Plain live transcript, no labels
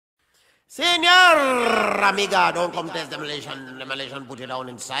Senor, amiga, don't come test demolition. Demolition, put it down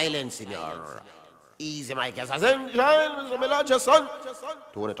in silence, senor. Easy, my case. Your son.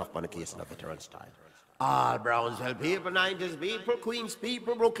 Tone it off on the case in a veteran style. All Brownsville people, 90s people, Queens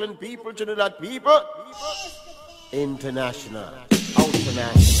people, Brooklyn people, Trinidad people. International.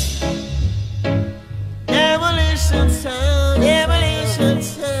 International. Demolition sound, demolition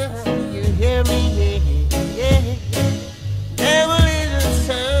sound. You hear me? Yeah. Demolition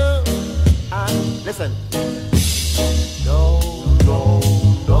sound. Listen. No, no,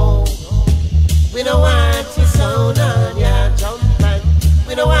 no. We don't want your sound on ya, jump back.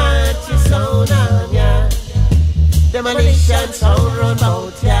 We don't want your sound on ya. Demolition sound run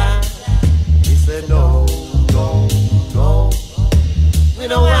out ya. We say no, no, no. We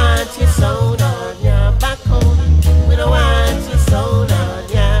don't want your sound on ya, back home. We don't want your sound on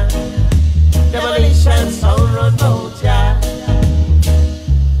ya. Demolition sound run out ya.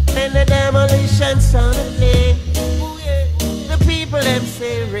 And the demolition sound play. The people them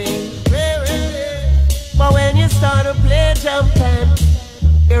say ring. But when you start to play jumping,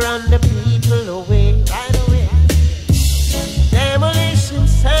 you run the people away. Right away. Demolition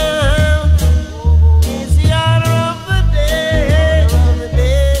sound is the order of the day.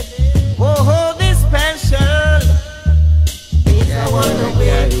 Oh, this special is the one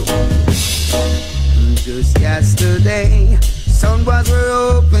away. Just yesterday, some was were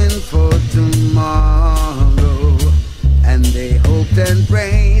open for tomorrow, and they hoped and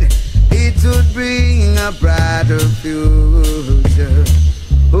prayed it would bring a brighter future.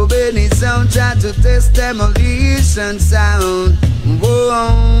 Oh, Benny Sound tried to test demolition sound.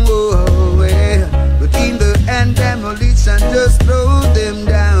 Whoa, whoa, yeah. But in the end, demolition just throw them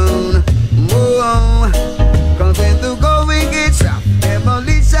down. Whoa, cause when the going gets rough,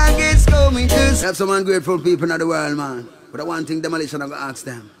 demolition gets going to. I have some ungrateful people in the world, man. But the one thing demolition I'm gonna ask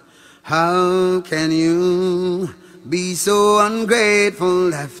them: how can you be so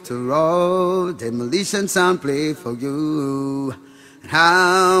ungrateful? After all, demolition sound play for you.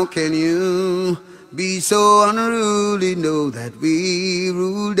 How can you be so unruly? Know that we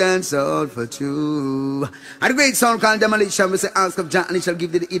ruled and sought for true. And the great song called Demolition, we say, ask of John, and he shall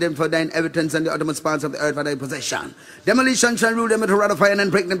give thee the Eden for thine inheritance, and the uttermost parts of the earth for thy possession. Demolition shall rule them with a rod of fire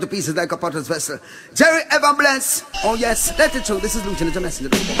and break them to pieces like a potter's vessel. Jerry ever bless. Oh yes, let it show. This is Luciano, the messenger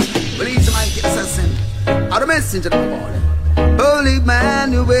of the Lord. Believe the mighty assassin, or the messenger of the Lord. Holy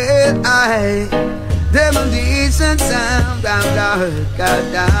Emmanuel, I. Demolition sound, down,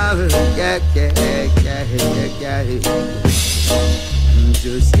 yeah.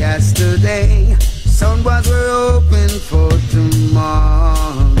 Just yesterday, some was were open for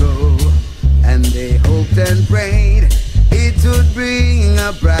tomorrow, and they hoped and prayed it would bring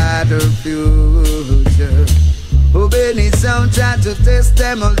a brighter future. Oh, Benny Sound tried to test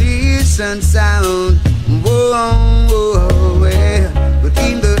demolition sound. Whoa, whoa, yeah. But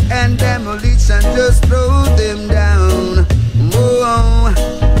in the end, demolition just throw them down. Whoa,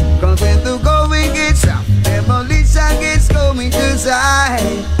 cause when the going gets rough, demolition gets going to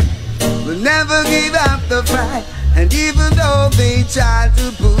side. We'll never give up the fight. And even though they try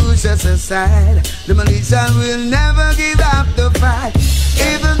to push us aside, demolition will never give up the fight.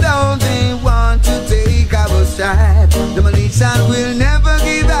 Even though they want to take our side, demolition will never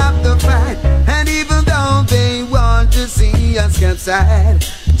give up the fight. And even though they want to see us capside,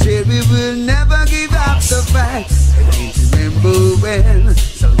 we will never give up the fight. Remember when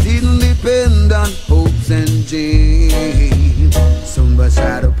some didn't depend on hopes and dreams. Some of us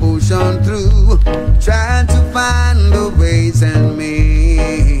try to push on through, trying to find the ways and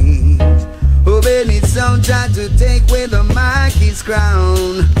means. Oh, Benny Sound tried to take away the Mikey's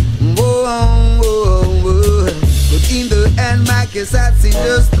crown. Whoa, whoa, whoa. But in the end, Mikey's assassin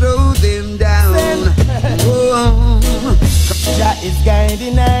just throw them down. Whoa. Jah is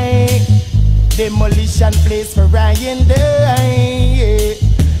guiding I. Demolition place for Ryan Day.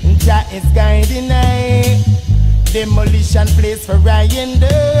 Jah is guiding I. Demolition place for Ryan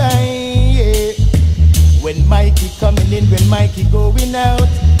Day. When Mikey coming in, when Mikey going out,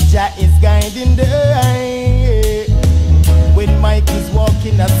 Jah is guiding the eye. When Mikey's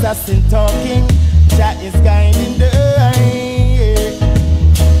walking, assassin talking, Jah is guiding the eye.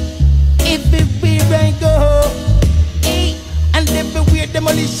 Everywhere I go, and everywhere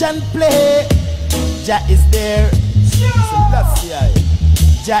demolition play, Jah is there.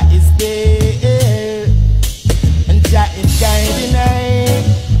 Jah is there, and Jah is guiding I.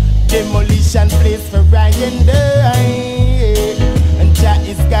 Demolition place for Ryan Day, and Jah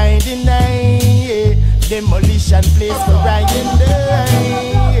is guiding I. Demolition place for Ryan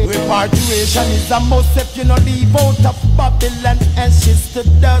Day. Repatriation is a must if you no leave out of Babylon ashes to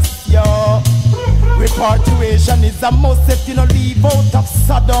dust, yo. Repatriation is a must if you no leave out of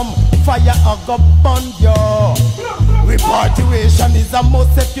Sodom. Fire a go burn you. Repatriation is a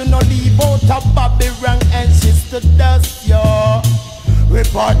must if you no leave out of Babylon and she's to dust you.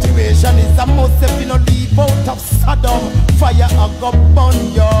 Repatriation is a must if you no leave out of Sodom. Fire a go burn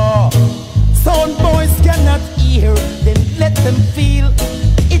you. Sound boys cannot hear, then let them feel.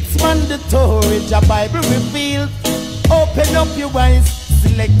 It's mandatory, the Bible reveals. Open up your eyes,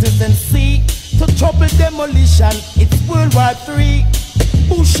 selectors and see. To trouble demolition, it's World War III.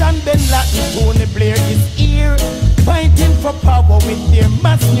 Bush and Ben Laden, Tony Blair is here. Fighting for power with their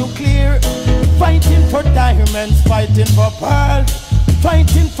mass nuclear. Fighting for diamonds, fighting for pearls.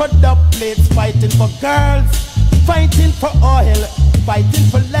 Fighting for dub plates, fighting for girls. Fighting for oil, fighting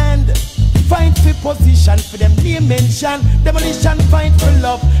for land. Fight for position, for them name mention. Demolition fight for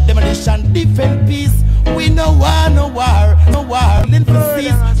love, demolition defend peace. We no war, no war, no war.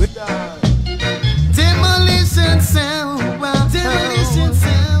 Demolition sound, demolition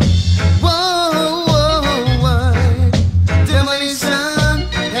sound. Whoa, whoa, whoa. Demolition,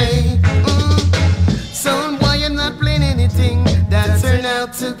 hey. Sound boy, you're not playing anything that turned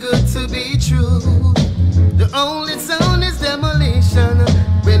out too good to be true. The only sound is demolition.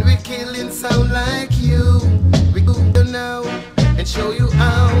 When we killing sound like you, we go now and show you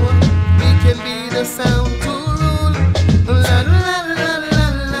how we can be the sound to rule. La la la la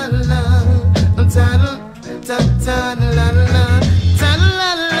la la, ta ta ta la la, ta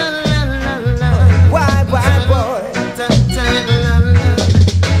la la la la la. Why boy? Ta ta la la.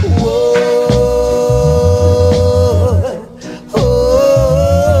 Whoa, oh,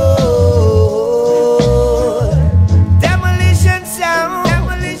 demolition sound.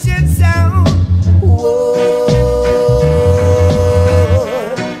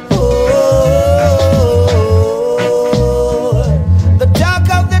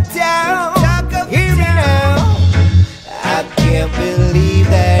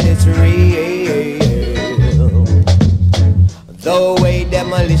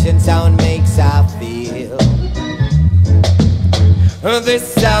 Demolition sound makes I feel. This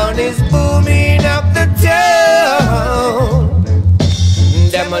sound is booming up the town.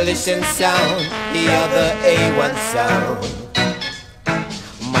 Demolition sound, the other A1 sound.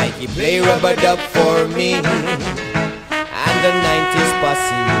 Mikey play rubber dub for me, and the 90s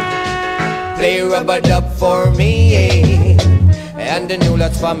posse play rubber dub for me, and the New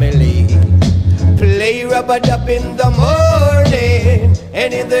Lots family play rubber dub in the morning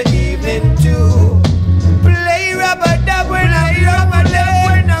and in the evening too. Play rubber dub when I'm rubber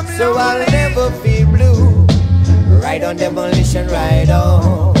dub when I'm so I'll never feel blue. Ride on demolition, ride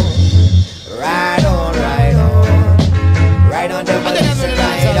on. Ride on, ride on. Ride on demolition,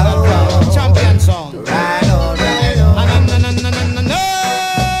 ride on. Champion song. Ride on, ride on.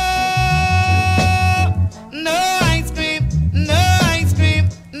 No ice cream, no ice cream,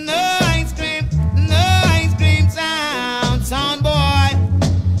 no ice cream, no ice cream sound. Sound boy,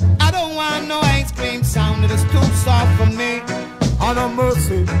 I don't want no ice cream sound. It is too soft for me. On a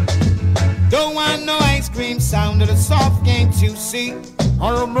mercy. Don't want no ice cream sound. It is soft, can't you see?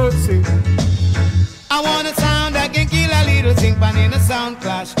 On a mercy. I want a sound that can kill a little timpani in a sound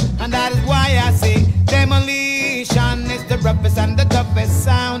clash. And that is why I say demolition is the roughest and the toughest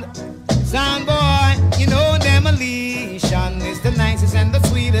sound. Sound boy, you know demolition is the nicest and the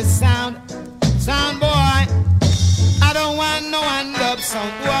sweetest sound. Sound boy, I don't want no hand-up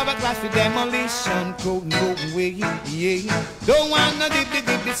sound to have a clash with demolition. Coding way, yeah. Don't want no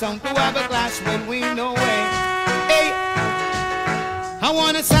dippy sound to have a clash when we know way. Hey, I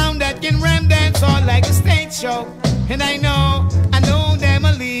want a sound that can ram dance all like a stage show. And I know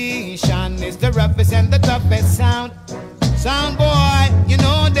demolition is the roughest and the toughest sound. Sound boy, you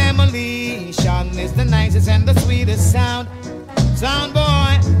know demolition is the nicest and the sweetest sound. Sound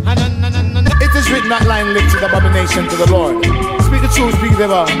boy, it is written that line lifted abomination to the Lord. Speak the truth, speak the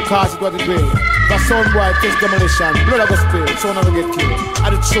word, cause it what it will. The sound boy takes demolition, blood of the spirit, so never get killed.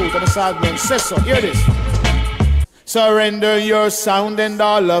 And the truth and the side says so. Hear this. Surrender your sound and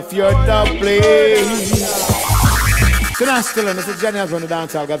all of your dub plays. So now still, and this is Johnny as one of the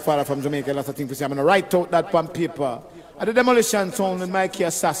dancehall godfather from Jamaica. Lots of things to say. I'm gonna write out that on paper. At the demolition sound with Mikey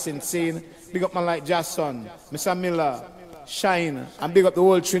Assassin scene. Big up my like Jason, Mr. Miller, Shine, and big up the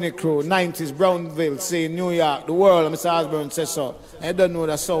whole Trinity crew. 90s, Brownville, scene, New York, the world. Mr. Osbourne says so. I don't know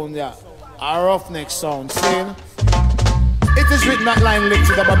the sound yet. A roughneck sound, scene. It is written that line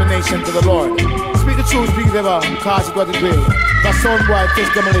lifted abomination to the Lord. Speak the truth, speak the word, cause it what it will. The sound boy takes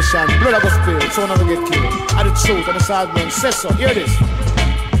demolition, blood of the spirit, so never get killed. And the truth and the side man says so. Hear this.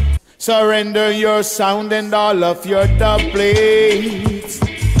 Surrender your sound and all of your dub plates.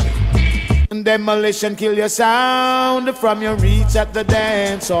 And Demolition kill your sound from your reach at the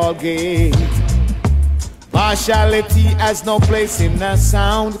dance hall gate. Partiality has no place in a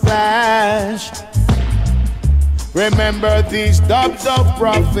sound clash. Remember these dubs of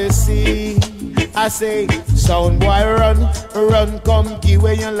prophecy. I say, sound boy run, run, come give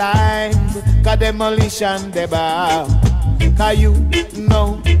away your life. Cause demolition they bow. Cause you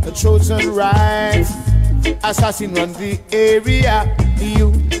know the truth and right. Assassin run the area.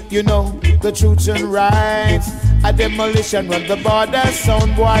 You know the truth and right. A demolition run the border.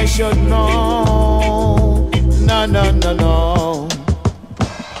 Sound boy should know. No, no, no, no.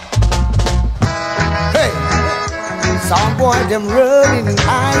 Hey, sound boy them running and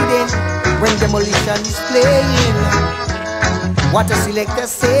hiding when demolition is playing. What a selector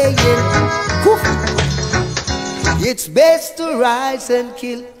saying. Whew. It's best to rise and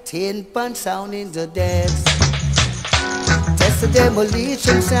kill 10-pound sound in the dance. Test the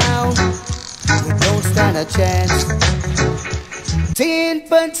demolition sound, you don't stand a chance.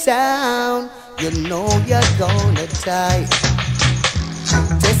 10-pound sound, you know you're gonna die.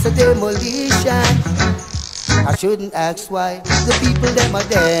 Test the demolition, I shouldn't ask why. The people them a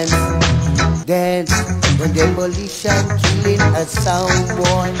dance, dance. When demolition killing a sound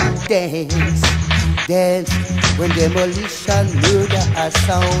boy, dance, dance. When demolition murder a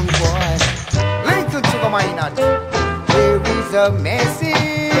sound boy. Little sugar minor. There is a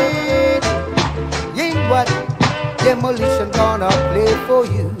message in what demolition gonna play for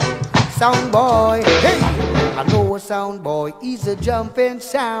you. Sound boy, hey! I know a sound boy is a jumping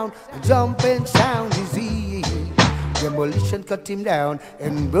sound. A jumping sound is he. Demolition cut him down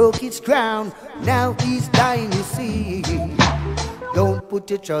and broke his crown. Now he's dying, you see. Don't put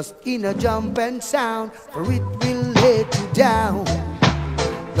your trust in a jumping sound, for it will let you down.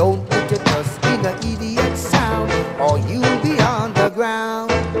 Don't put your trust in an idiot sound, or you'll be on the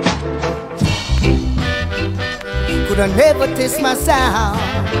ground. Could I never taste my sound?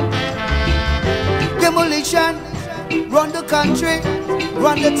 Demolition, run the country,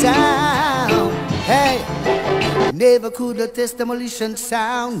 run the town. Hey, never could I taste demolition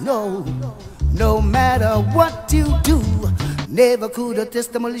sound, no. No matter what you do, never could a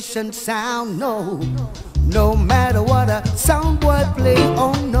test demolition sound, no. No matter what a sound boy play,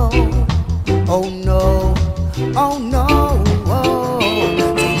 oh no, oh no, oh no, oh.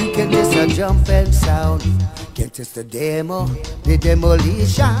 You can test a jumping sound, can test the demo, the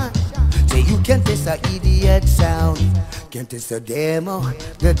demolition. Say you can test a idiot sound, can test the demo,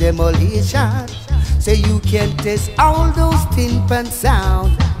 the demolition. Say you can test all those tin-pan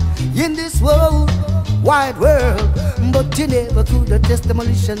sound in this world, wide world, but you never could have test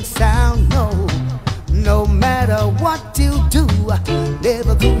demolition sound, no. No matter what you do,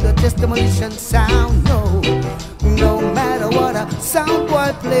 never could have test demolition sound, no. No matter what a sound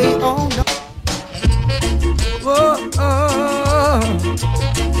boy play, oh no. Oh, oh,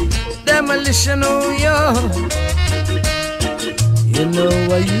 demolition, oh yeah. You know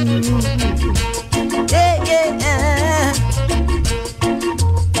what you, yeah, yeah.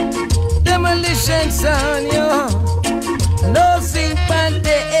 Demolition sound, yo. No sing pan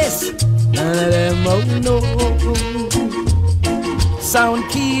this. None of them, oh no. Sound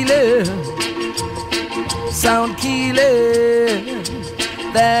killer. Sound killer.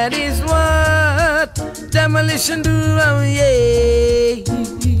 That is what demolition do, oh yeah.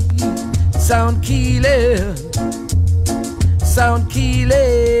 Sound killer. Sound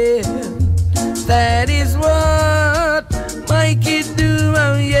killer. That is what my kid do,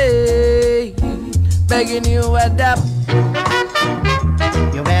 oh yeah. Begging you adapt.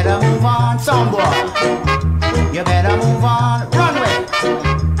 You better move on, sound boy. You better move on, runway.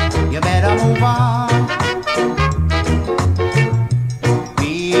 You better move on.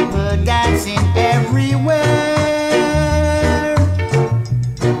 People dancing everywhere,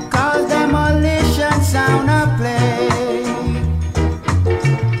 'cause demolition sound a play.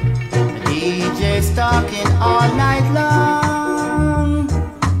 The DJ's talking all night long,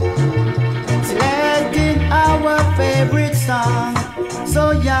 selecting our favorite song.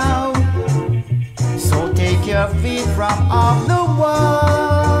 So yo, so take your feet from off the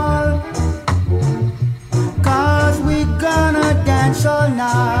wall, 'cause we gonna dance all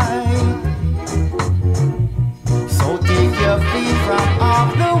night. So take your feet from off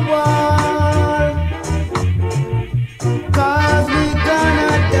the wall, 'cause we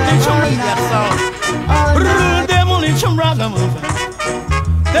gonna dance all night. Demolition ragamuffin,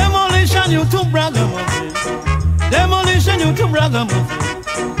 demolition you too ragamuffin, demolition you too ragamuffin.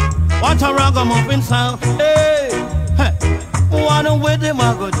 What a ragamuffin sound, hey, hey. What a way them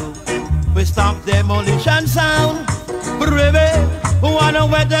a go do? We stop demolition sound, baby. What a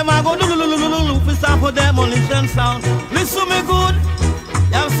way them a go do? with demolition sound. Listen me good.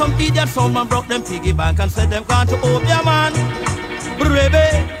 You have some idiot sound man broke them piggy bank and said them gone to Obia man. Baby,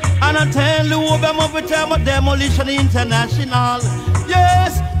 and I tell you Obia man we tell me Demolition International.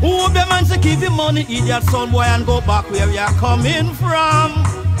 Yes, Obia man say keep your money, idiot sound boy, and go back where you are coming from.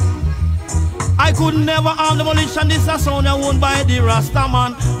 I could never harm Demolition, this a sound owned by the Rasta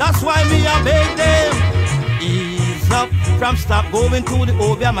man. That's why me a beg them. Ease up from stop going to the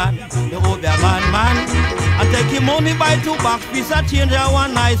Obia man, man. And take your money buy 2 box piece of change and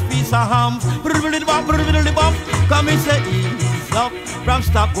 1 nice piece of ham. Come and say ease up from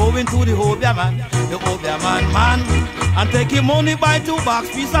stop going to the Obia man. And take your money buy 2 box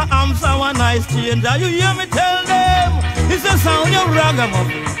piece of hams and 1 nice change. You hear me tell them, it's a sound of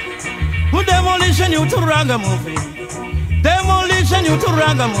ragamuffin. Demolition you to ragamuffin. Demolition you to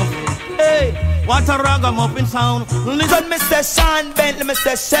ragamuffin. Hey, what a ragamuffin sound. Listen, Mr. Sean Bentley,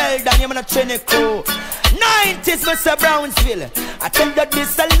 Mr. Sheldon, you're gonna Trinico. 90s, Mr. Brownsville. I tell you this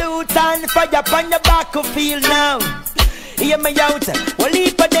salute and fire upon the battlefield now. Hear me out. Well,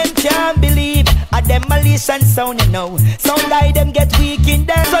 heap of them can't believe a demolition sound, you know. Sound like them get weak in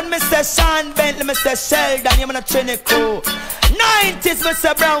there. Son, Mr. Sean Bentley, Mr. Sheldon, you're gonna Trinico. 90s,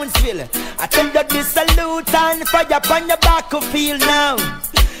 Mr. Brownsville. I tell you this salute and fire upon the battlefield now.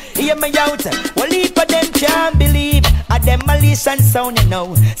 Hear me out. Well, heap of them can't believe a demolition sound, you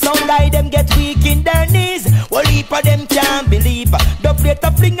know. Sound like them get weak in their knees. Well, heap of them can't believe. The plate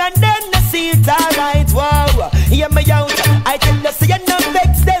of fling and then the see it alright. Wow. Hear me out. I tell you, see you not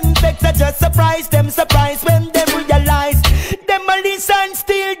vex them, vex. I just surprise them, surprise when they realize demolition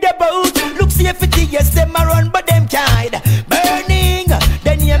still the boat. Look, see if it yes, them a run, but them can't hide. Burning.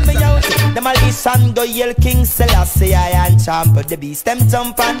 Then hear me out. Demolition go yell King Selassie and champ the beast. Them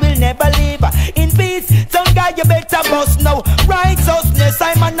jump and will never leave in peace. Some guy you better bust now. Righteousness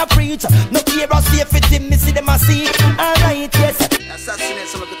I'm on a preach. No care of safety, me see them a see. Alright, yes. Assassinate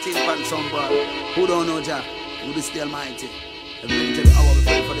some of the tin pan somebody who don't know Jah, who is the Almighty. And bring to the hour we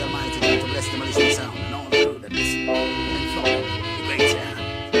pray for the Almighty to bless demolition sound. And all the that listen and follow the great Jah.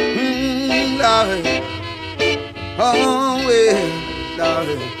 Lord, oh well,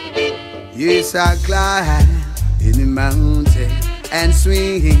 Lord. Yes, I climb in the mountain and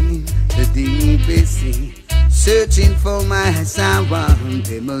swing the deepest sea, searching for my sound,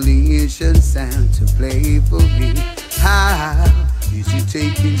 demolition sound to play for me. How is it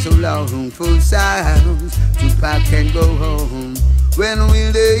taking so long for sounds to pack and go home? When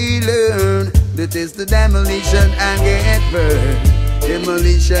will they learn that it's the demolition and get burned?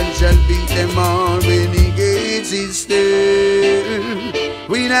 Demolition shall beat them all when the gates is stirred.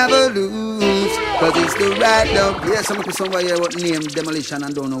 We never lose, cause it's the right love. Yes, some people somewhere here what name demolition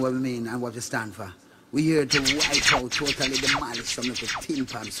and don't know what we mean and what we stand for. We here to wipe out, totally demolish some of the tin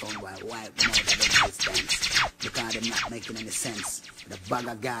pan somewhere, wipe them out of existence. Because they're not making any sense. The bag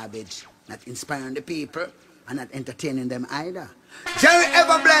of garbage, not inspiring the people, and not entertaining them either. Jerry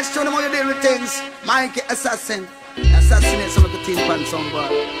ever blessed, show them how you deal with things. Mikey assassin. Assassinate some of the tin pan somewhere.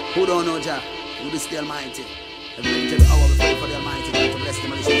 Who don't know Jah, who is the Almighty. And bring to the hour we pray for the Almighty to bless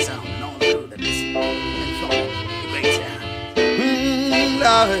demolition sound. And all the that listen and follow the great Jah.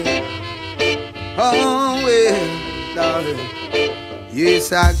 Lord, oh well, Lord.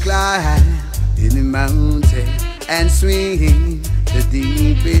 Yes, I climb in the mountain and swing the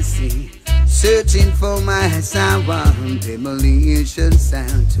deepest sea, searching for my sound, demolition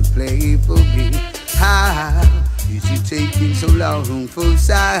sound to play for me. How is it taking so long for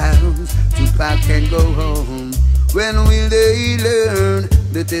sounds to pack and go home? When will they learn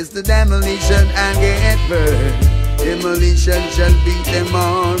that it's the demolition and get burned? Demolition shall beat them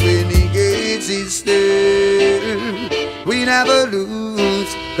all when the gates is stirred. We never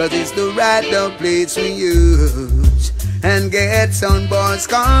lose, cause it's the right dog place we use. And get some boys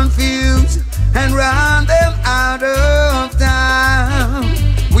confused and run them out of town.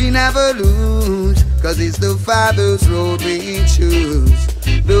 We never lose, cause it's the Father's road we choose.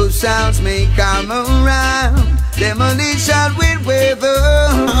 Those sounds may come around, demolition will wave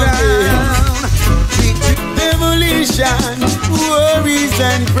around. Demolition, worries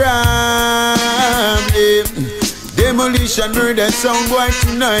and problems. Demolition, murder sound boy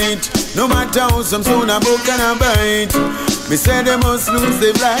tonight. No matter how some sound a book and a bite, me say they must lose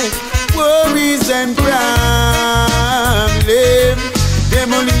their life. Worries and problems.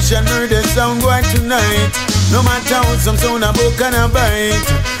 Demolition, murder sound boy tonight. No matter how some sound a book and a bite,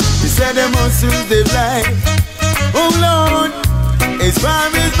 me say they must lose their life. Oh Lord, as far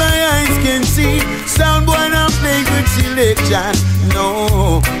as my eyes can see, sound boy not play good selection,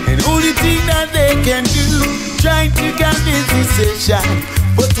 no. And only thing that they can do, try to convince the session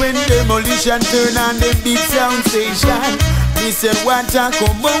But when demolition turn on the big sound station, he said what a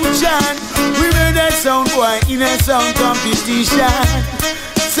commotion. We made that sound boy in a sound competition.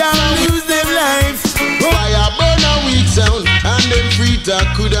 Some lose their lives. Fire burn a weak sound, and them free talk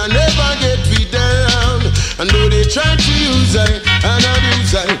coulda never get we down. And though they try to use I and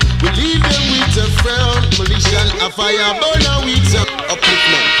abuse I, we leave them with a frown. Demolition, a fire burn a weak sound.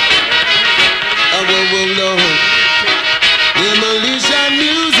 Upliftment. Demolition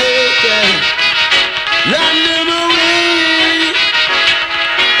music, yeah. Run them away.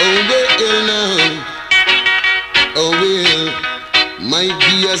 Oh well now, oh well. Might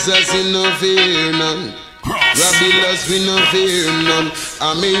be assassin, no fear none. Rabulous, we no fear none.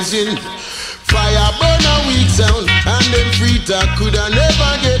 Amazing. Fire burn a weak sound, and them free talk coulda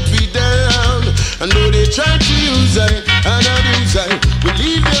never get we down. And though they try to use I and abuse I, we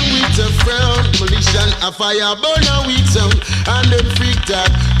leave them with a frown. Demolition, a fire burn a weak sound, and them free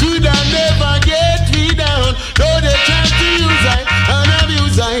talk coulda never get we down. Though they try to use I and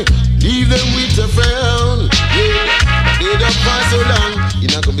abuse I, leave them with a frown. Yeah, they don't pass so long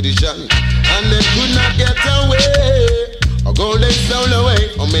in a competition, and they could not get away. Or go let down away,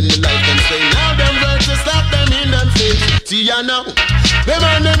 or many life can stay. Now them words to stop them in and say, see ya now. Them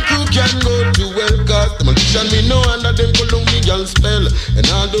and them crew can go to well, cause demolition me know under them colonial spell. And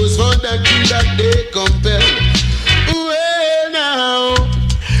all those for that kill that they compel. Well now,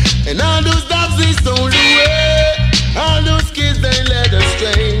 and all those dogs they stole away. All those kids they led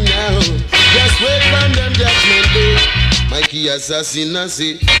astray now. Just wait for them judgment day. Mikey assassin I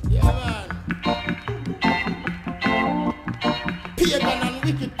say. Yeah, man. Pagan and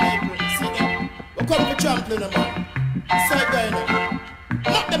wicked people, see them? We come for trampling them, man. Side guy now.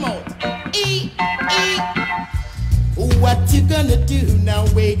 Knock them out. What you gonna do now?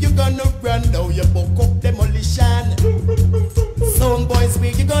 Where you gonna run now? You book up demolition. Some boys,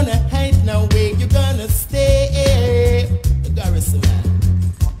 where you gonna hide now? Where you gonna stay? The garrison man.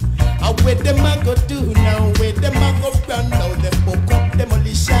 Where them a go do now? Where them a go run now? Them book up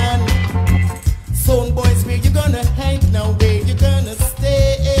demolition. Some boys, where you gonna hide now? Where you gonna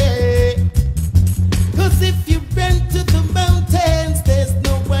stay? Cause if you run to the mountains, there's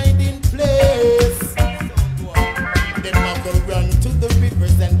no hiding place. Them a go run to the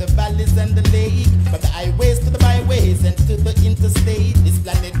rivers and the valleys and the lake, from the highways to the byways and to the interstate. This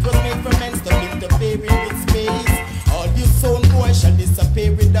planet was made for men, stop interfering with space. All you son boys shall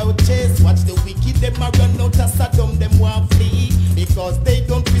disappear without chase. Watch the wicked, them a run out of Sodom, them want flee. Because they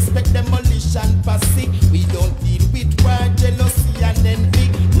don't respect demolition posse. We don't deal with war, jealousy and envy.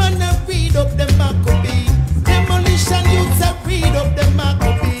 Man, I read up the Maccabee. Demolition youths, I read up the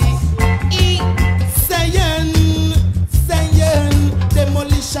Maccabee. Zion, Zion.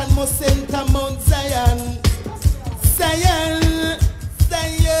 Demolition must enter Mount Zion. Zion,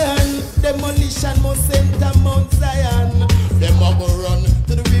 Zion. Demolition must enter Mount Zion. Them a go run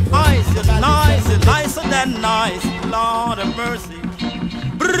to the river. Nicer than nice, Lord of mercy.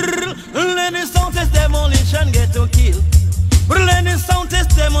 Brrr, any sound test demolition get to kill. Brrr, any sound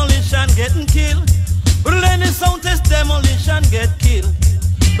test demolition getting killed. Brrr, any sound test demolition get killed.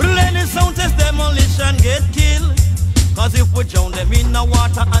 Brrr, any sound test demolition get killed. Cause if we drown them in the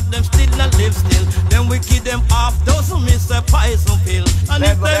water and them still and live still, then we kill them off, those who miss a poison pill. And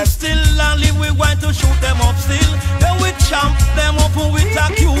if them still and live, we want to shoot them up still. Then we champ them up with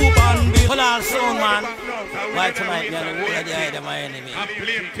a Cuban bill. Hold on soon, man. Why tonight, man, the whole of the eye of my enemy.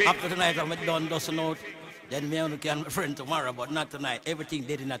 After tonight, I'm done dusting out. Then me only can my friend tomorrow, but not tonight. Everything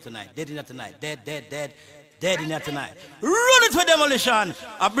dead in that tonight. Dead in that tonight. Dead, dead, dead. Dead in there tonight. Run it for demolition.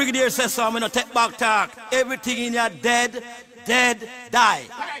 A brigadier says so, I'm gonna take back talk. Everything in here dead, dead, die.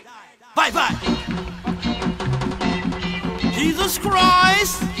 Bye bye. Jesus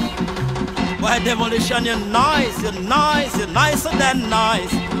Christ. Why demolition, you're nice, you're nice, you're nicer than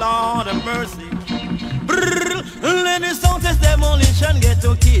nice. Lord of mercy. Brrr, any sound test demolition get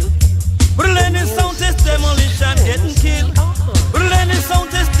to kill. Brrr, any sound test demolition getting killed. Brrr, any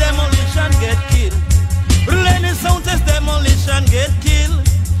sound test demolition get killed. Any sound test demolition get killed.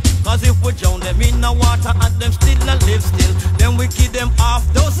 Cause if we drown them in the water and them still and live still, then we kill them off,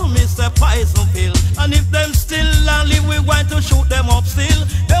 those who miss a poison pill. And if them still and live, we want to shoot them up still.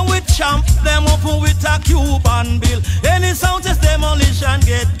 Then we champ them up with a Cuban bill. Any sound test demolition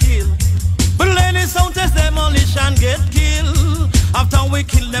get killed. But any sound test demolition get killed. After we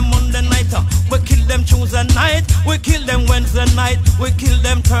kill them Monday night, we kill them Tuesday night, we kill them Wednesday night, we kill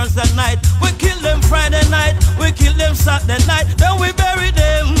them Thursday night, we kill them Friday night, we kill them Saturday night, then we bury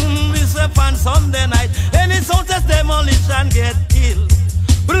them on Sunday night. Any sound test demolition get killed.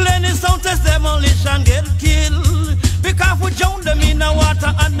 But any sound test demolition get killed. Because we drown them in the water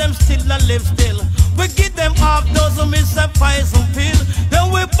them still a live still. We give them half dozen, miss a poison pill.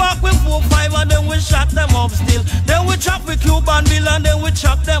 Then we back with 4-5 and then we shot them up still. Then we chop with Cuban Bill and then we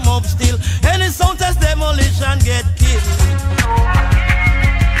chop them up still. Any sound test demolition get killed.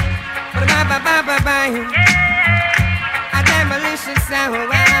 A demolition sound,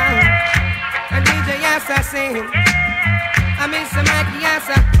 a DJ assassin. I miss a Mikey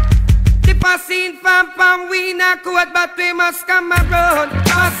Assa. The passing from we not good, but we must come a road.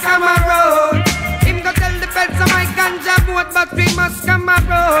 Must come a road. Him go tell the bells of my ganja boat, but we must come a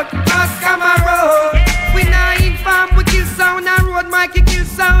road. Must come a road. We not inform, we kill sound a road. Mikey kill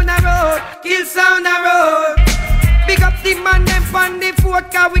sound a road. Kill sound a road. Big up the man them on the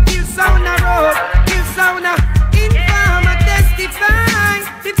fort, cause we kill sound a road. Kill sound a inform a testify.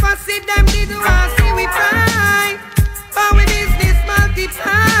 The fussy them did want see we find. But we business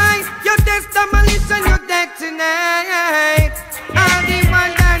multiply. Your test demolition, you're dead tonight. All the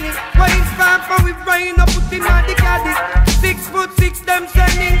one Danny, why it's far from we brain up putting on the caddy. 6'6", them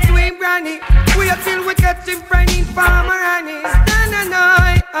sending to him granny. Wait till we catch him frying farmer honey. Stand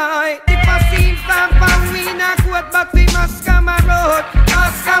oi. The passing from we not good, but we must come a road.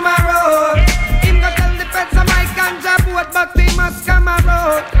 Must come a road. Him go tell the pets of my ganja boat, but we must come a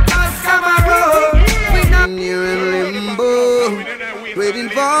road. Must come a road. We not You're in limbo, waiting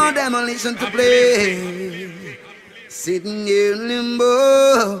for demolition to play. Sitting here in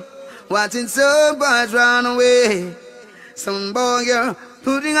limbo, watching some boys run away. Some boy you're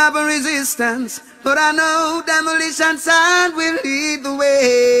putting up a resistance, but I know demolition sound will lead the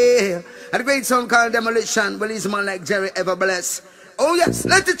way. A great song called Demolition, released man like Jerry Ever Bless. Oh yes,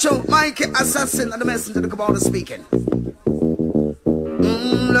 let it show, Mikey Assassin and the messenger of the Kabbalah speaking.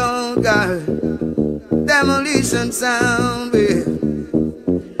 Lord God, demolition sound,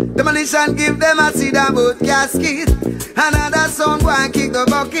 demolition give them a cedar boat casket. Another song go and kick the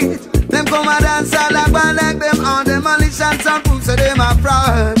bucket. Them come and dance all like them on demolition sound proof so them a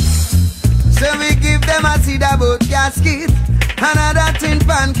fraud. So we give them a cedar boat casket. Another tin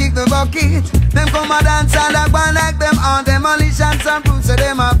pan kick the bucket. Them come and dance all like them on demolition sound proof so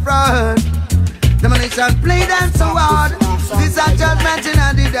them a fraud. Demolition play dance so hard. This a judgment in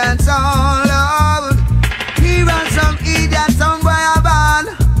the dance all Lord. Here are some idiots sound boy a ball.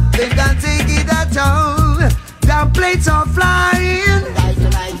 They can take it at all. Their plates are flying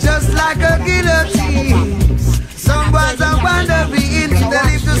just like a guillotine. Some boys are wandering. They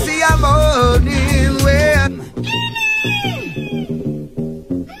live to see a morning where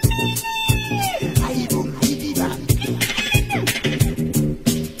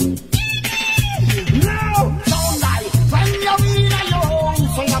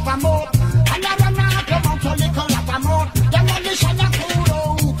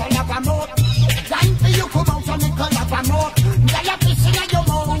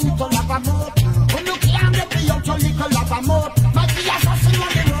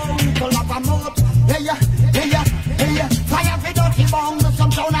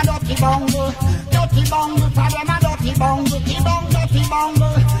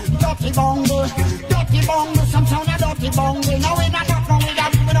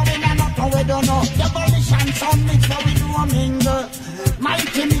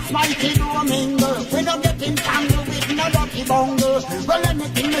mighty do a mingle. We don't get entangled with no dirty bongo. Well,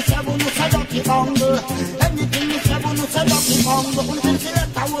 anything we say, we say dirty bongo. Anything we say, we say dirty bongo. We will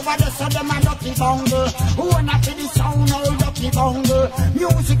select over the so them a dirty bongo. Who wanna see the sound of dirty bongo?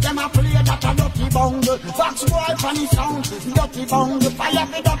 Music them a play that a dirty bongo. Fox boy funny sound, dirty bongo. Fire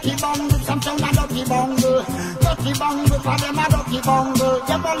for dirty bongo, some sound a dirty bongo. Dirty bongo for them a dirty bongo.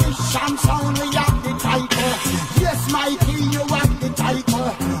 Demolition sound, we have the title. Yes, mighty, you have the title.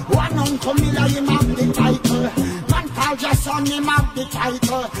 One uncle Miller, him have the title. Man called Jason, him have the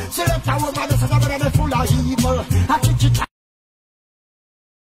title. Select over the so they're full of evil.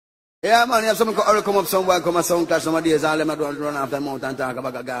 Yeah, man, you have someone come up somewhere, come a sound clash some days, all them don't run off the mountain and talk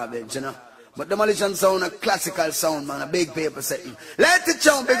about garbage, you know. But Demolition sound, a classical sound, man, a big paper setting. Let it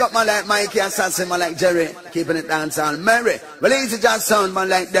show, big up man like Mikey Assassin, man like Jerry, keeping it dance on merry. Well, easy just sound, man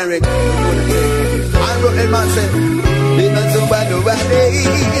like Derek. I wrote it, man, say, it's not so bad, nobody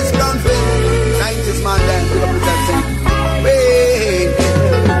is confident. 90s, man, then, we represent it.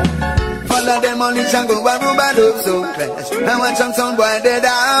 Follow Demolition, go and rub a dub so clash. I want some sound boy dead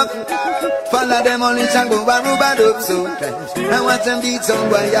up. Follow Demolition, go and rub a dub so clash. I want some beat sound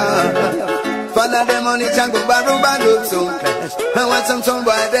boy up. Follow Demolition, go and rub a dub so clash. I want some sound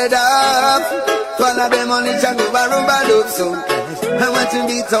boy dead up. Follow Demolition, go and rub a dub so clash. I want some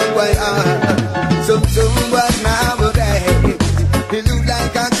beat sound boy up. Some sound boy nowadays, they look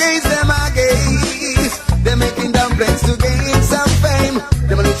like a case them a gaze. They're making dumplings to gain some fame. fame.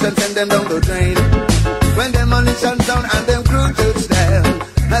 Demolition send them down the drain. When demolition sound and them crew touch down,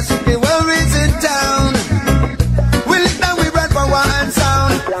 I see the worries in town. We live down, we run for one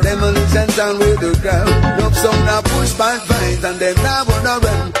sound. Demolition sound with the crowd. Love sound now push back vines and them now wanna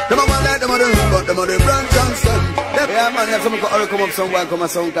run. Them a want like them other run, but them other run Johnston. Yeah man, if someone come up somewhere, come a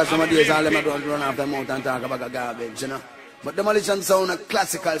sound cause some of days all them a run off the mountain and talk about garbage, you know. But demolition sound a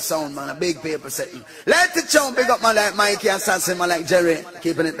classical sound, man, a big paper setting. Let the chunk big up man like Mikey Assassin, man like Jerry,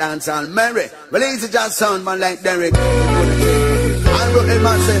 keeping it dance all merry. Release the jazz sound, man like Derek. I wrote it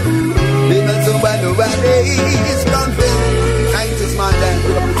myself. People so bad nobody's gone fit. 90s man like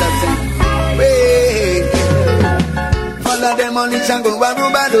pick up the thing. Wait. Follow demolition go and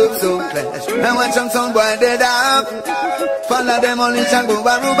rub a dub so clash. And watch some sound boy dead up. Follow demolition go and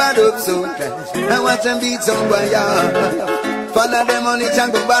rub a dub so clash. And watch them beat some boy up. Follow demolition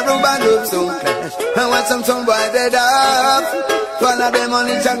go and rub a dub so clash. And watch some sound boy dead up. Follow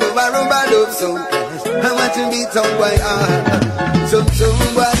demolition go and rub a dub so clash. And watch them beat some boy up. Some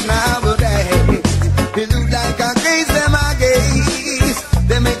boy nowadays, he look like a gaze them a gaze.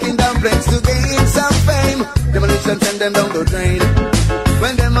 They making dumplings to gain some fame. Demolition send them down the drain.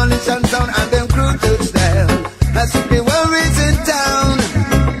 When demolition sound and them crew touch down, I see the worries in town.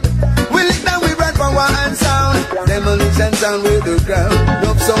 We live down, we run for one sound. Demolition sound with the crowd.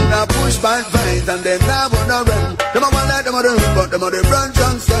 Love sound now push back vines and them now wanna run. Them a want like them other run, but them other run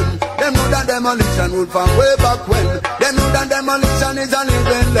Johnston. Them know that demolition would from way back when. Them know that demolition is a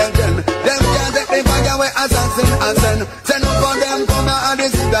living legend. Them can't take the fire away assassin and send. Send up for them come out and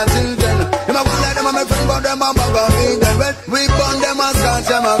this is the children. Them a want like them a my friend, but them a bugger in them. When we burn them and scratch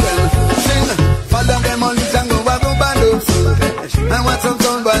them again. Sing, follow demolition go and rub and up so clash. And want some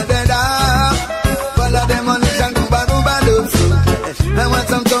sound boy dead up. Follow demolition go and rub and up so clash. And want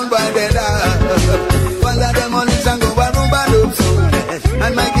some sound boy dead up. Follow demolition go and rub and up so clash.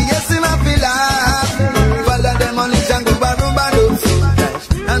 And Mikey yes him a feel up. Follow demolition go and rub and up so clash.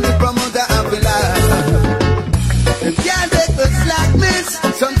 And the promoter a feel up. Them can't take the slackness.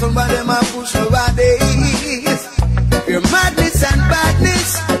 Some by them a push nowadays. Your madness and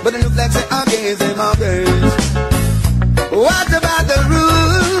badness, but it look like say against them against. What about the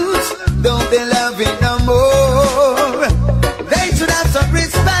rules? Don't they love it no more? They should have some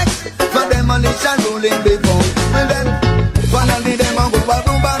respect for demolition ruling before. And then finally them a go back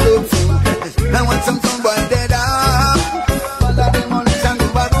to bad. And want some boy dead up. Follow demolition go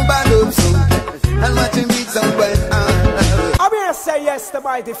back to bad. And watch him beat some boy. I'm here to say yes to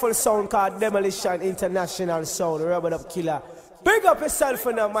mighty full sound called Demolition International Sound, Rubber Up Killer. Big up yourself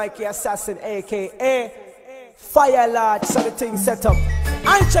for now, Mikey Assassin, aka Fire Lord. So the thing set up.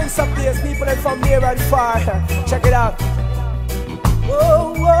 I change some days, people that from near and far. Check it out.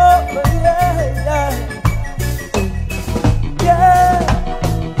 Whoa, whoa, yeah, yeah.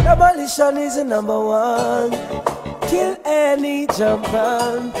 Yeah, demolition is the #1. Kill any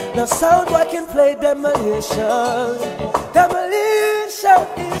jumper. Now sound boy can play demolition. Demolition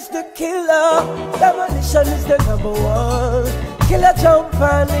is the killer. Demolition is the #1. Killer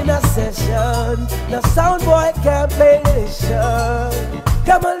jumper in a session. Now sound boy can play demolition.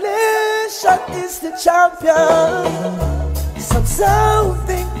 Demolition is the champion. Some sound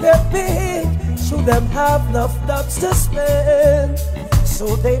think they're big. Should them have enough dubs to spend.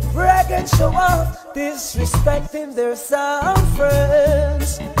 So they brag and show off, disrespecting their sound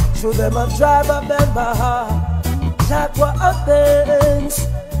friends. Show them a drive up and behalf, talk what happens.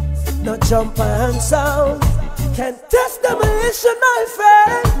 No jumper and sound can test demolition, my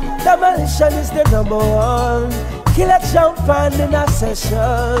friend. Demolition is the #1. Killer jumper in a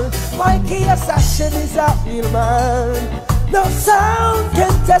session. Mikey Assassin is a real man. No sound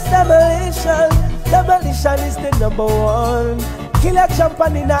can test demolition. Demolition is the #1. Killer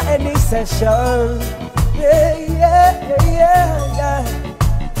jumping in any session. Yeah, yeah, yeah, yeah.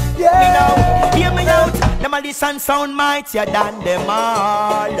 Yeah. Hear me out. Demolition sound mightier than them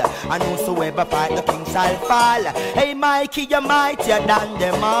all. And whosoever fight the king shall fall. Hey Mikey, you're mightier than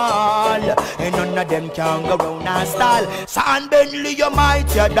them all. And none of them can go round and stall. Son Bentley, you're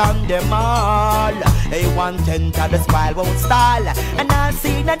mightier than them all. Hey 1/10 of the spoil won't stall. And I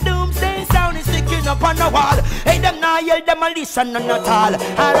see the doomsday sound is sticking up on the wall. Hey them now yell demolition none at all.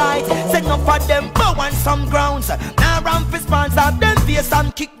 Alright, send up for them bow on some grounds. Now from fist pants up them face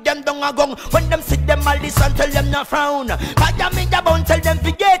and kick them down a gong. When them sit them all listen, tell them not frown. Fire me the bone, tell them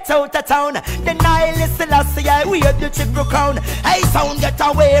to get out of town. Then I listen, I say I wear the triple crown. Hey sound, get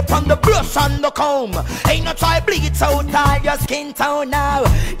away from the brush and the comb. Ain't no try bleed out all your skin tone now.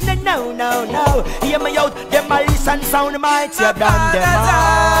 No, no, no, no. Hear me out, demolition sound mightier than them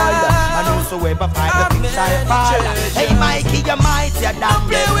all. And whosoever fight the things I fall. Hey Mikey, you're mightier than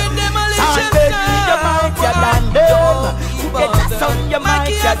them. Sound baby, you're mightier than them. Get that sound, you're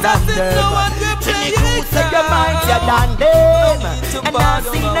mightier than them. Jimmy Cruz said you're mightier than them. And I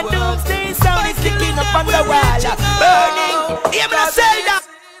sing the doomsday sound is sticking up on the wall. Burning, hear me say that.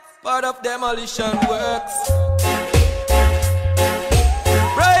 Part of demolition works.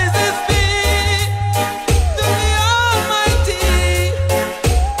 Praises be to the Almighty.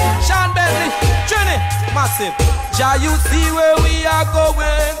 Sean Bentley, Johnny, massive. Jah, you see where we are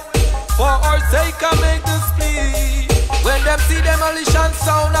going. For our sake, I make this plea. When them see demolition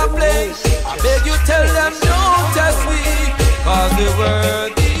sound a play, I beg you tell them don't test me, cause they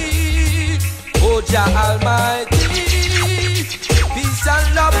worthy. Oh Jah Almighty, peace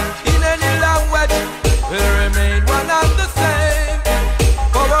and love in any language will remain one and the same.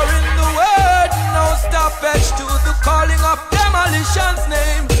 Power in the word, no stoppage to the calling of demolition's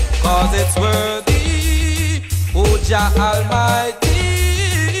name, cause it's worthy. Oh Jah Almighty,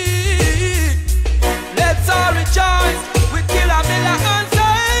 let's all rejoice. Kill a miller and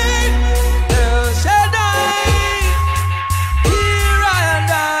say, El Shaddai, here I and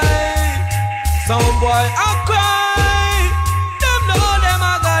I. Some boy a cry, them know them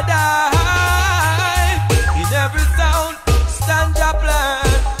a go die. In every sound, stand your plan.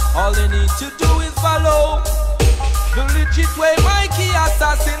 All they need to do is follow the legit way Mikey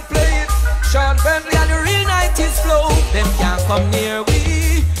Assassin play it. Sean Bentley and the real 90s flow. Them can't come near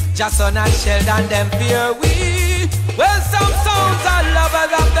we. Jason and Sheldon, them fear we. Well, some sounds are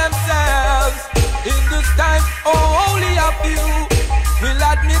lovers of themselves. In this time, oh, only a few will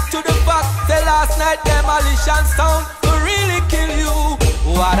admit to the fact. Say last night demolition sound will really kill you.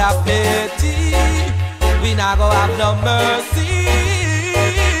 What a pity. We not go have no mercy.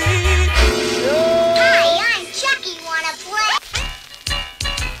 Hi, I'm Chucky. Wanna play?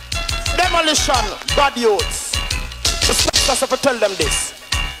 Demolition, bad youths. Respect us if I tell them this.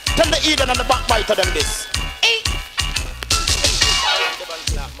 Tell the Eden and the backbiter them this.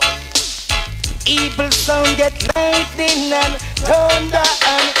 Evil sound get lightning and thunder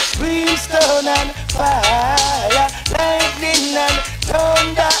and brimstone and fire. Lightning and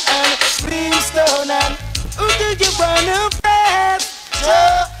thunder and brimstone and who do you wanna press?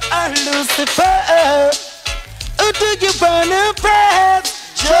 Joe and Lucifer. Who do you wanna press?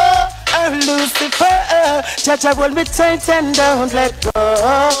 Joe and Lucifer. Cha-cha hold me tight and don't let go.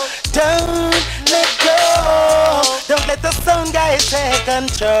 Don't let go. Don't let the sound guy take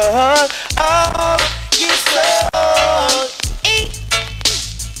control of your soul.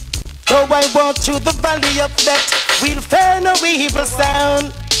 Though I walk through the valley of death, we'll fear no evil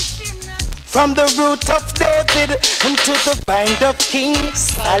sound. From the root of David into the bind of King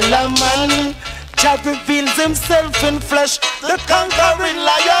Solomon, Jah reveals himself in flesh, the conquering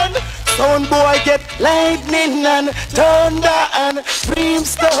lion. Sound boy get lightning and thunder and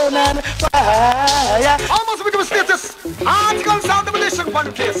brimstone and fire. Almost become a status. Article sound demolition for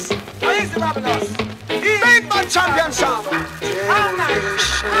the place. Where is the Babylon? Big man championship.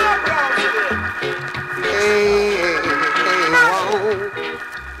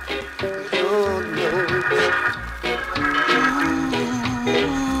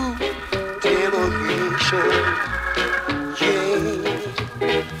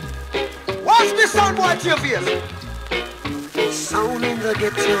 Watch this sound boy to your face. Sound in the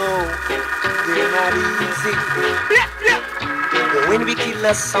ghetto, they're not easy. But when we kill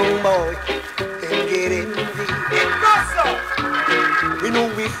a sound boy, then get envy. We know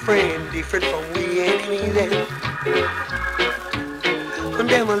we friend, different from we enemy then. When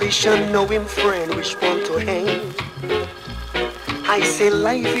demolition know him friend, which want to hang. I say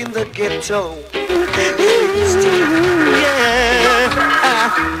life in the ghetto.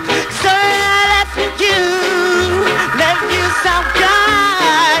 So I left you so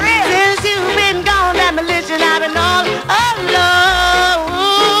good. Since you've been gone, demolition, I've been all alone.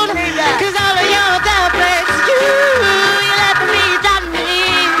 Cause all of your down places, you left me down me.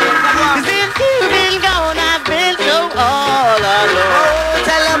 Since you've been gone, I've been so all alone.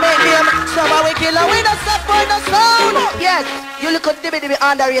 Tell them make them somebody kill her with a step for the sound. Yes, you look at the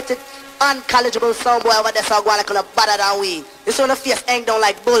underrated, uncollegible sound boy over there, so I go like a better than we. You see when the face hang down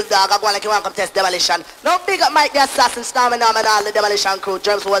like bulldog, I go like you want to come test demolition. Now big up Mike the Assassin, Stormy Norman, all the demolition crew,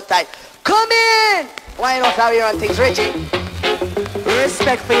 drums hold tight. Come in! Why not how you run things, Richie?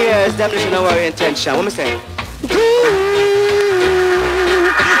 Respect for years, demolition of our intention. What me say?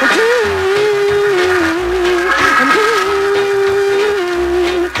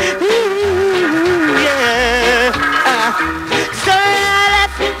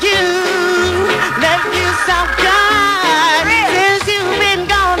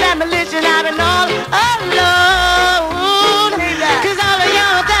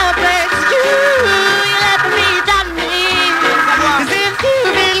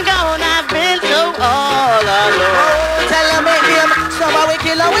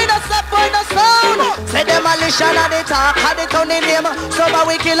 Say demolition at the top, at the town in him. So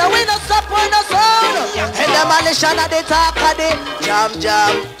we kill we no stop, we no sound. Hey, demolition at the top, at the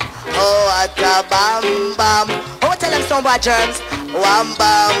jam. Oh, what a bam bam. Oh, tell them some bad germs. Wham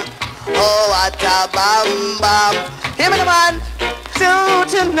bam. Oh, what a bam bam. Hear me, the man. So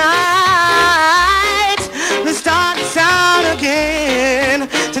tonight, let's start the sound again.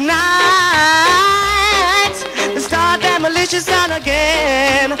 Tonight, let's start demolition sound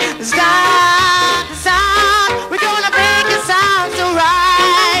again. Start the sound. We're gonna make the sound so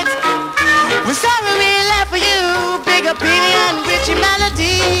right. We're sorry we left for you. Big opinion, Richie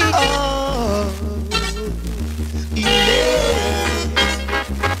melody. Oh, yeah.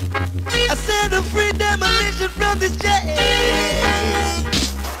 I said a free demolition from this jail.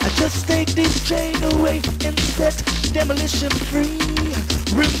 I just take this chain away and set demolition free.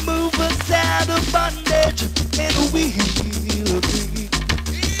 Remove us out of bondage and we'll be.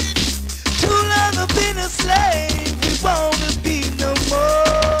 Too long I've been a slave, we wanna be no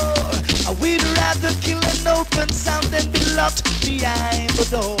more. We'd rather kill an open sound than be locked behind the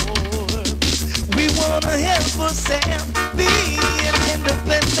door. We wanna help us sound, be an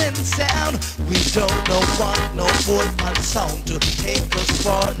independent sound. We don't want no fourth-man sound to take us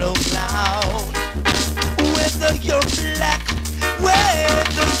for no clown. Whether you're black,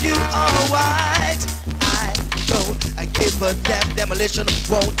 whether you are white, I give a damn. Demolition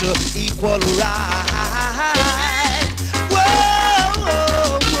won't equal right. Whoa,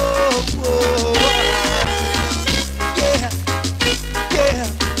 whoa, whoa, whoa. Yeah.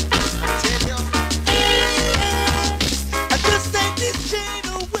 I just take this chain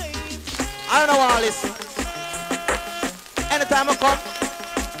away. I don't know all this. Anytime I come,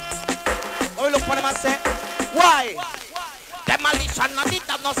 I look for them and say, why? Demolition, no it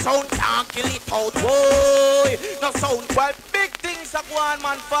have no sound, can't kill it out, boy. No sound, well, big things are going,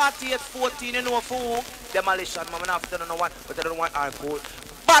 man, 48, 14, you know, fool. Demolition, man, I have to know one, but I don't want our food.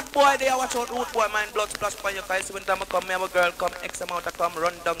 Bad boy, they watch out, root boy, mind blood splash by your face. When time I come, me have a girl come, X amount of come,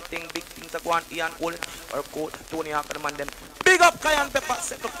 run down thing, big things are going, Ian Cole, or Cole, Tony Hawk, and man, them. Big up, Cayenne Pepper,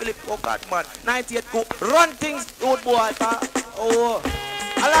 set up Philip, Okat, man, 98 go, run things, root boy, oh,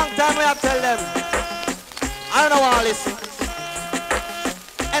 a long time we have to tell them. I don't know all this.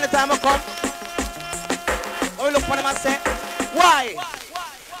 Anytime I come, I look for them and say, why?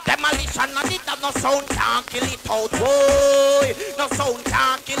 Demolition, no it have no sound, can't kill it out, boy. No sound,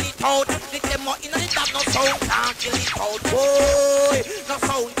 can't kill it out. The demo in it have no sound, can't kill it out, boy. No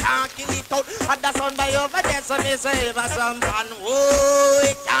sound, can't kill it out. And the sound by over there, so me say, some man,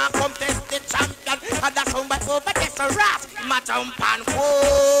 boy. Can't contest the champion. And the sound by over there, so rat, my champion,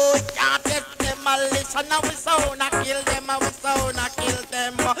 boy. Can't test demolition, now we sound, I kill them, I sound, I kill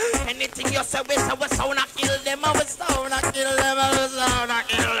them. Anything you say, we sound, I kill them, I sound, I kill them, I sound, I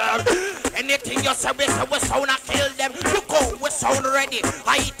kill them. Anything you say, we sound, I kill them. Look how we sound ready.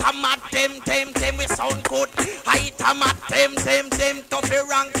 I eat them at them, we sound good. I eat them at them, toughy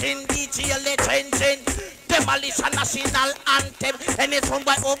ranking, DJ legend. Demolition national anthem. And it's one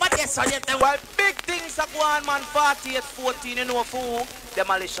by over there, so you tell well, big things are going, man, 48, 14, you know, fool.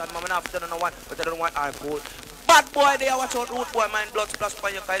 Demolition, man, I have to know one, but I don't want our food. Bad boy, they watch out, root boy, mind blood splash by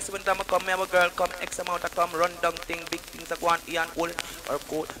your face. When time I come, me have a girl come, X amount of come, run down thing, big things are going, Ian Cole, or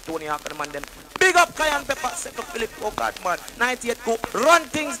Cole, Tony Hawk, and man, them. Big up, Cayenne Pepper, set up Philip, Okat, man, 98 go, run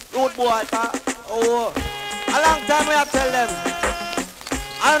things, root boy, oh, a long time we have to tell them.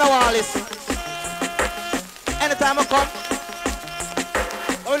 I don't know all this. Anytime I come,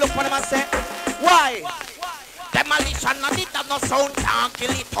 I look for them and say, why? Demolition, no it have no sound, can't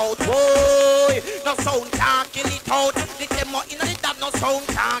kill it out, boy. No sound, can't kill it out. The demo in it have no sound,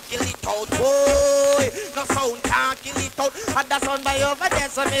 can't kill it out, boy. No sound, can't kill it out. And the sound by over there,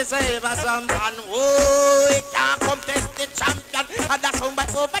 so me say, some man, boy. Can't contest the champion. And the sound by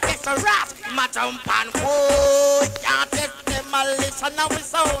over there, so rat, my champion, boy. Can't test demolition, now we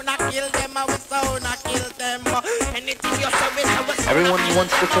sound, I kill them, we sound, I kill them. Anything you say, we sound. Everyone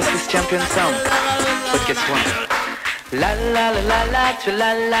wants to test this champion sound, but guess what? La la la la la, cha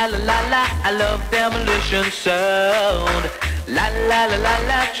la la la la la, I love demolition sound. La la la la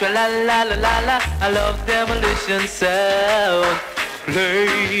la, cha la la la la la, I love demolition sound.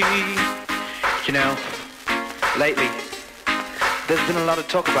 Play. You know, lately, there's been a lot of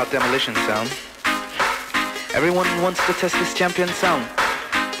talk about demolition sound. Everyone wants to test this champion sound,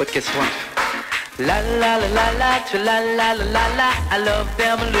 but guess what? La la la la la, cha la la la la la, I love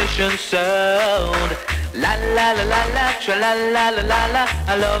demolition sound. La la la la la, cha la la la la la,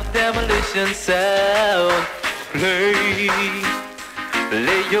 I love demolition sound. Play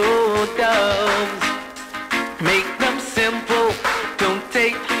your dubs, make them simple, don't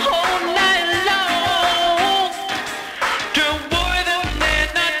take all night long. Don't worry them, they're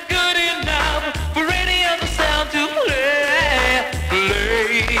not good enough for any other sound to play.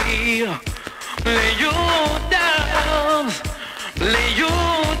 Lay your dubs, lay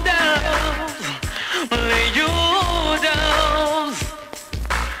your dubs, lay your dubs.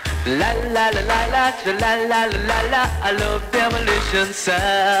 La la la la la, cha la la la la la, I love demolition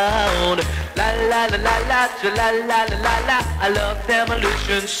sound. La la la la la, cha la la la la la, I love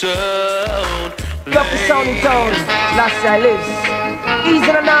demolition sound. Love the sound in town, last year I lives.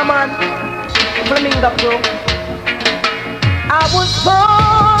 Easy on now, man. Flamingo crew. I was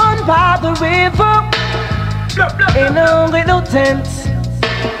born by the river in a little tent.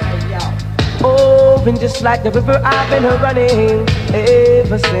 Oh, and just like the river, I've been running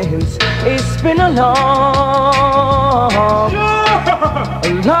ever since. It's been a long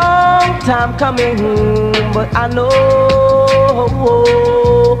time coming, but I know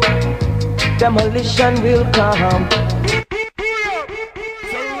demolition will come.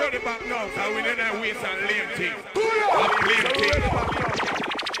 So we're ready back now, so we didn't waste and lame things.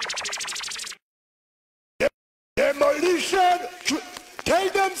 Demolition, tell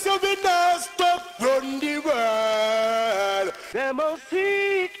them so we not stop run the world. Them will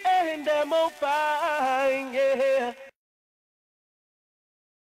seek and them will find, yeah.